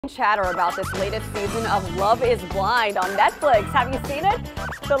Chatter about this latest season of Love is Blind on Netflix. Have you seen it?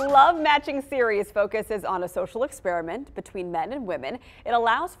 The love matching series focuses on a social experiment between men and women. It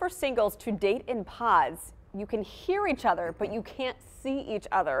allows for singles to date in pods. You can hear each other, but you can't see each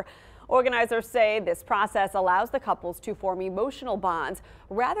other. Organizers say this process allows the couples to form emotional bonds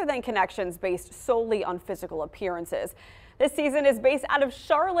rather than connections based solely on physical appearances. This season is based out of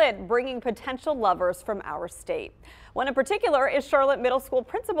Charlotte, bringing potential lovers from our state. One in particular is Charlotte Middle School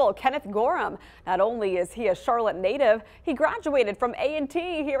principal Kenneth Gorham. Not only is he a Charlotte native, he graduated from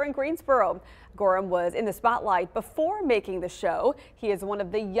A&T here in Greensboro. Gorham was in the spotlight before making the show. He is one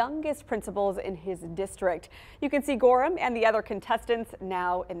of the youngest principals in his district. You can see Gorham and the other contestants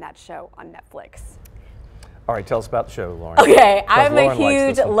now in that show on Netflix. All right, tell us about the show, Lauren. Okay, I'm a Lauren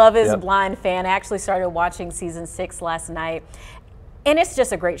huge Love is Blind fan. I actually started watching season 6 last night. And it's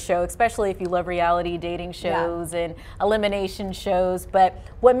just a great show, especially if you love reality dating shows and elimination shows. But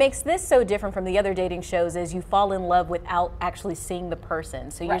what makes this so different from the other dating shows is you fall in love without actually seeing the person.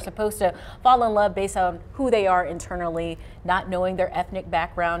 So you're supposed to fall in love based on who they are internally, not knowing their ethnic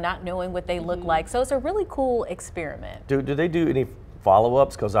background, not knowing what they look like. So it's a really cool experiment. Do they do any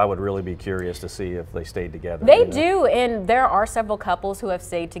follow-ups? Because I would really be curious to see if they stayed together. They do, and there are several couples who have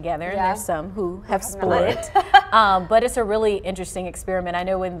stayed together, and there's some who have split. But it's a really interesting experiment. I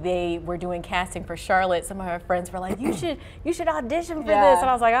know when they were doing casting for Charlotte, some of my friends were like, "You should audition for this," and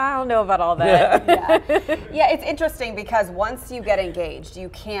I was like, "I don't know about all that." Yeah, it's interesting because once you get engaged, you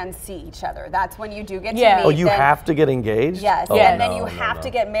can see each other. That's when you do get to meet. Oh, you have to get engaged? Yes, oh, and then you have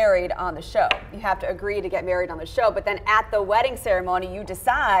to get married on the show. You have to agree to get married on the show, but then at the wedding ceremony, you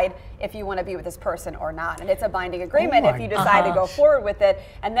decide if you want to be with this person or not, and it's a binding agreement if you decide to go forward with it,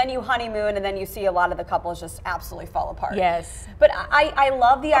 and then you honeymoon, and then you see a lot of the couples just absolutely fall apart. Yes. But I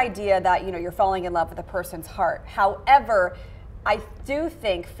love the idea that you're falling in love with a person's heart. However, I do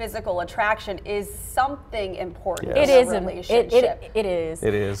think physical attraction is something important in a relationship. It is.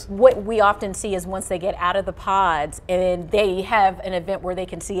 It is. What we often see is once they get out of the pods and they have an event where they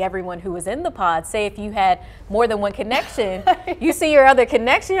can see everyone who was in the pods. Say if you had more than one connection, you see your other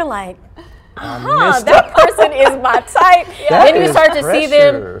connection, you're like, that person is my type. Then you start to see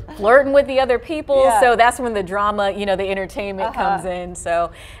them flirting with the other people. So that's when the drama, the entertainment comes in.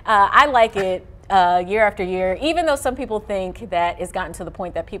 So I like it. Year after year, even though some people think that it's gotten to the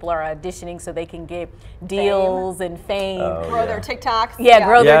point that people are auditioning so they can get deals and fame. Grow their TikToks.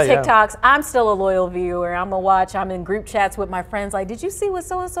 Grow their TikToks. I'm still a loyal viewer. I'm a watch. I'm in group chats with my friends like, did you see what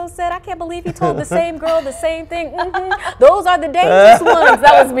so-and-so said? I can't believe he told the same girl the same thing. Those are the dangerous ones.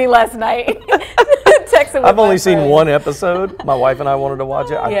 That was me last night. I've only seen one episode. My wife and I wanted to watch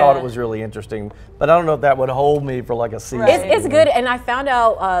it. I thought it was really interesting, but I don't know if that would hold me for like a season. It's good, and I found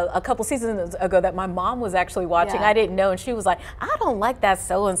out a couple seasons ago that my mom was actually watching. I didn't know, and she was like, I don't like that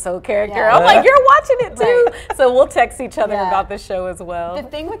so-and-so character. I'm like, you're watching it too. So we'll text each other about the show as well. The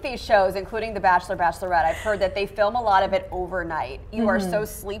thing with these shows, including The Bachelor, Bachelorette, I've heard that they film a lot of it overnight. You are so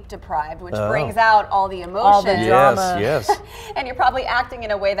sleep deprived, which brings out all the emotion. All the drama. Yes. And you're probably acting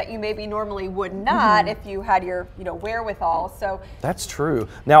in a way that you maybe normally would not if you had your wherewithal. So that's true.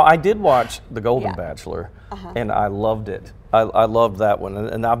 Now I did watch The Golden Bachelor, and I loved it. I loved that one,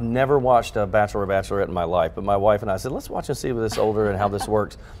 and I've never watched a Bachelor or Bachelorette in my life, but my wife and I said, let's watch and see this older and how this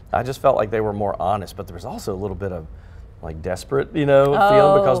works. I just felt like they were more honest, but there was also a little bit of like desperate, feeling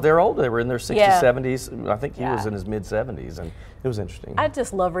because they're older. They were in their 60s, 70s. I think he was in his mid 70s, and it was interesting. I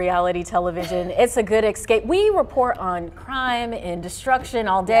just love reality television. It's a good escape. We report on crime and destruction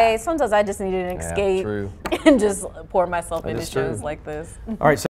all day. Sometimes I just needed an escape and just pour myself into shows like this. All right. So